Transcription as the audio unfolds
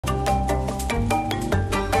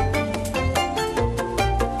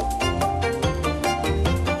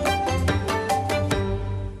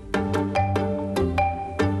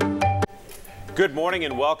Good morning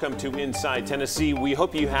and welcome to Inside Tennessee. We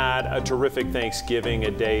hope you had a terrific Thanksgiving, a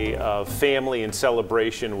day of family and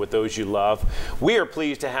celebration with those you love. We are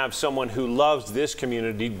pleased to have someone who loves this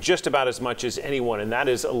community just about as much as anyone, and that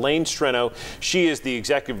is Elaine Streno. She is the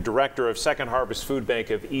Executive Director of Second Harvest Food Bank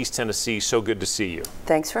of East Tennessee. So good to see you.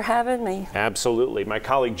 Thanks for having me. Absolutely. My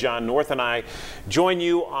colleague John North and I join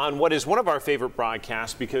you on what is one of our favorite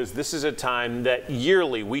broadcasts, because this is a time that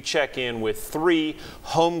yearly we check in with 3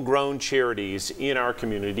 homegrown charities in our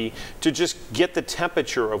community to just get the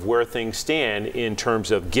temperature of where things stand in terms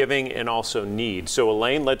of giving and also need. So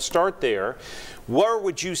Elaine, let's start there. Where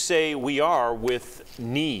would you say we are with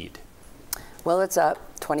need? Well, it's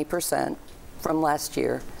up 20% from last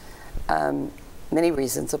year. Many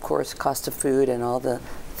reasons, of course, cost of food and all the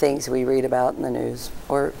things we read about in the news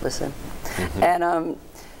or listen. And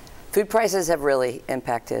food prices have really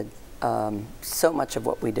impacted so much of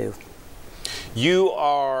what we do. You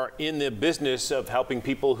are in the business of helping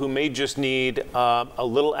people who may just need a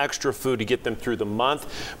little extra food to get them through the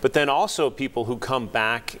month, but then also people who come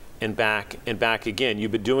back and back and back again.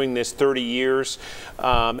 You've been doing this 30 years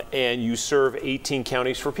and you serve 18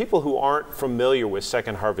 counties. For people who aren't familiar with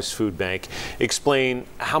Second Harvest Food Bank, explain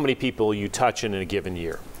how many people you touch in a given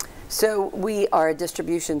year. So we are a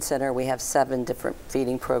distribution center. We have 7 different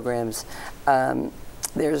feeding programs.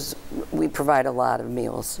 We provide a lot of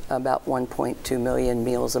meals, about 1.2 million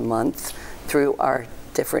meals a month through our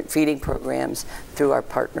different feeding programs, through our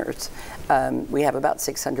partners. We have about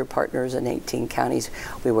 600 partners in 18 counties.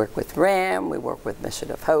 We work with RAM, we work with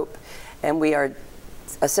Mission of Hope, and we are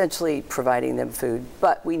essentially providing them food.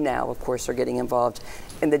 But we now, of course, are getting involved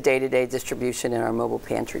in the day-to-day distribution in our mobile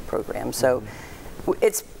pantry program. So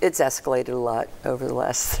it's escalated a lot over the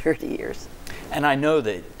last 30 years. And I know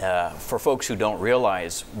that for folks who don't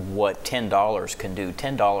realize what $10 can do,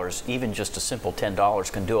 $10, even just a simple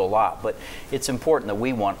 $10 can do a lot, but it's important that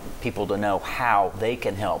we want people to know how they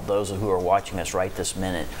can help, those who are watching us right this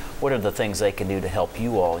minute. What are the things they can do to help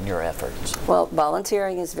you all in your efforts? Well,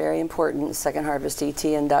 volunteering is very important.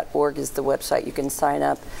 SecondHarvestETN.org is the website you can sign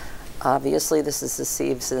up. Obviously, this is the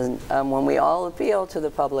season when we all appeal to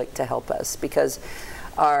the public to help us, because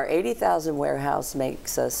our 80,000 warehouse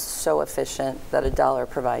makes us so efficient that $1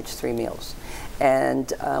 provides 3 meals.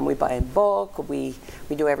 And we buy in bulk. We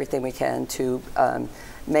do everything we can to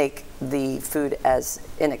make the food as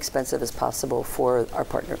inexpensive as possible for our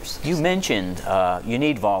partners. You mentioned you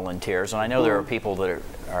need volunteers, and I know there are people that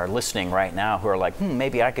are listening right now who are like,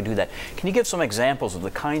 maybe I could do that. Can you give some examples of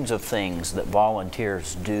the kinds of things that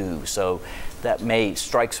volunteers do so that may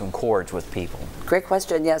strike some chords with people? Great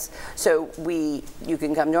question, yes. So you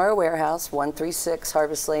can come to our warehouse, 136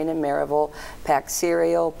 Harvest Lane in Maryville, pack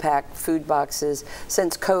cereal, pack food boxes.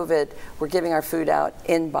 Since COVID, we're giving our food out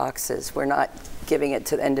in boxes. We're not giving it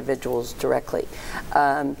to individuals directly.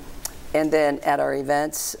 And then at our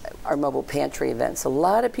events, our mobile pantry events, a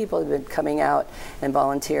lot of people have been coming out and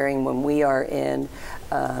volunteering when we are in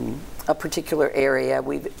a particular area.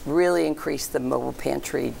 We've really increased the mobile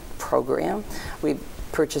pantry program. We've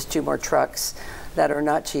purchased 2 more trucks that are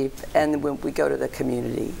not cheap, and when we go to the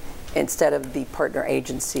community, instead of the partner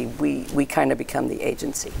agency, we kind of become the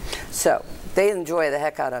agency. So they enjoy the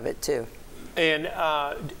heck out of it too. And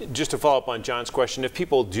just to follow up on John's question, if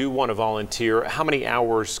people do want to volunteer, how many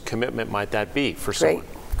hours commitment might that be for someone?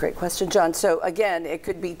 Great question, John. So again, it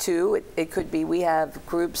could be 2. It could be, we have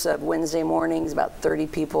groups of Wednesday mornings, about 30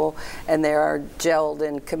 people, and they are gelled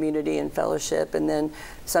in community and fellowship, and then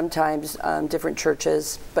sometimes different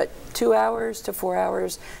churches, but 2 hours to 4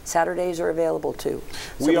 hours. Saturdays are available too.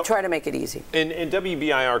 So we try to make it easy. And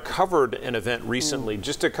WBIR covered an event recently,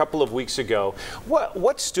 just a couple of weeks ago.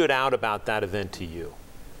 What stood out about that event to you?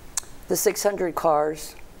 The 600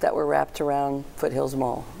 cars that were wrapped around Foothills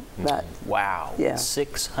Mall. Wow. Yeah.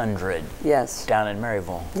 600. Yes. Down in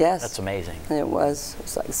Maryville. Yes. That's amazing. It was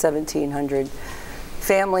like 1,700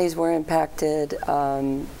 families were impacted.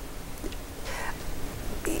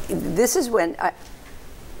 This is when,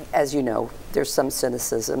 as you know, there's some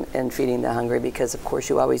cynicism in feeding the hungry, because of course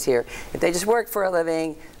you always hear, if they just work for a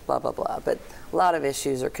living, blah, blah, blah. But a lot of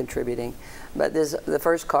issues are contributing. But the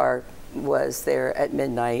first car was there at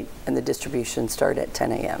midnight, and the distribution started at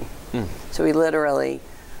 10 a.m. So we literally,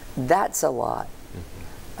 that's a lot.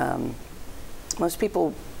 Most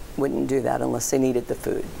people wouldn't do that unless they needed the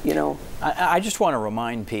food, you know. I just want to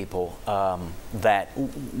remind people that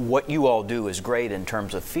what you all do is great in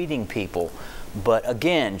terms of feeding people, but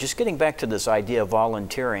again, just getting back to this idea of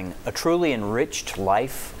volunteering, a truly enriched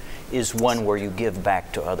life is one where you give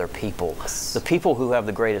back to other people. The people who have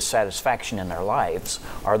the greatest satisfaction in their lives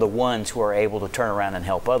are the ones who are able to turn around and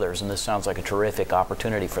help others, and this sounds like a terrific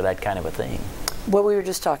opportunity for that kind of a thing. Well, we were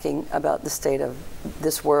just talking about the state of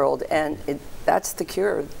this world, and that's the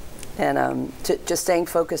cure. And just staying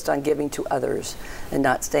focused on giving to others and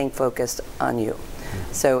not staying focused on you.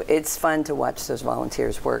 So it's fun to watch those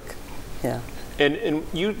volunteers work. Yeah. And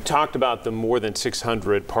you talked about the more than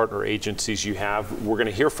 600 partner agencies you have. We're going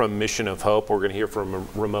to hear from Mission of Hope. We're going to hear from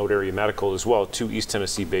Remote Area Medical as well, two East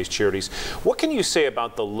Tennessee-based charities. What can you say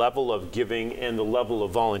about the level of giving and the level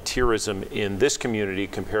of volunteerism in this community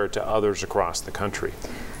compared to others across the country?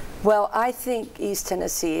 Well, I think East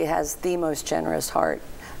Tennessee has the most generous heart.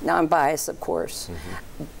 Now, I'm biased, of course.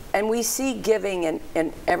 And we see giving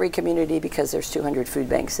in every community because there's 200 food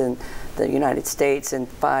banks in the United States and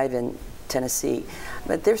 5 in Tennessee.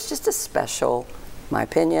 But there's just a special, my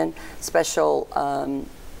opinion, special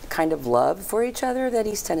kind of love for each other that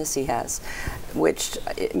East Tennessee has, which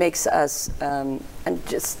it makes us, and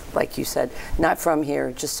just like you said, not from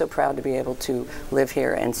here, just so proud to be able to live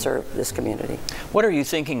here and serve this community. What are you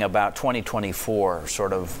thinking about 2024,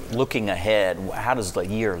 sort of looking ahead? How does the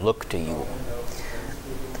year look to you?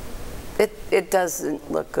 It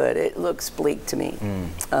doesn't look good. It looks bleak to me.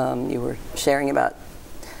 You were sharing about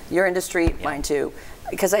your industry, mine too,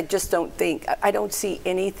 because I just don't think, I don't see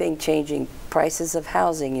anything changing. Prices of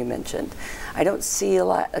housing you mentioned. I don't see a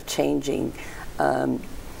lot of changing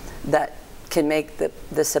that can make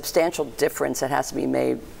the substantial difference that has to be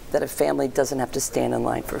made, that a family doesn't have to stand in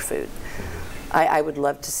line for food. I would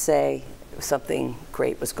love to say something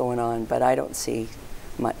great was going on, but I don't see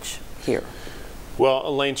much here. Well,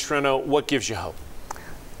 Elaine Streno, what gives you hope?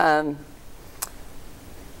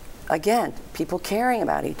 Again, people caring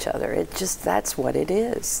about each other. That's what it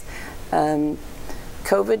is.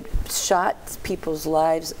 COVID shot people's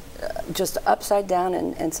lives just upside down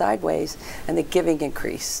and sideways, and the giving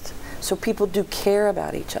increased. So people do care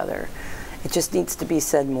about each other. It just needs to be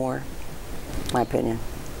said more, my opinion.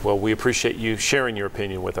 Well, we appreciate you sharing your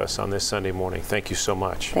opinion with us on this Sunday morning. Thank you so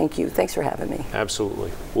much. Thank you. Thanks for having me.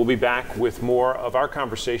 Absolutely. We'll be back with more of our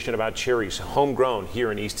conversation about cherries, homegrown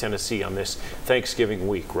here in East Tennessee on this Thanksgiving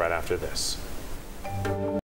week right after this.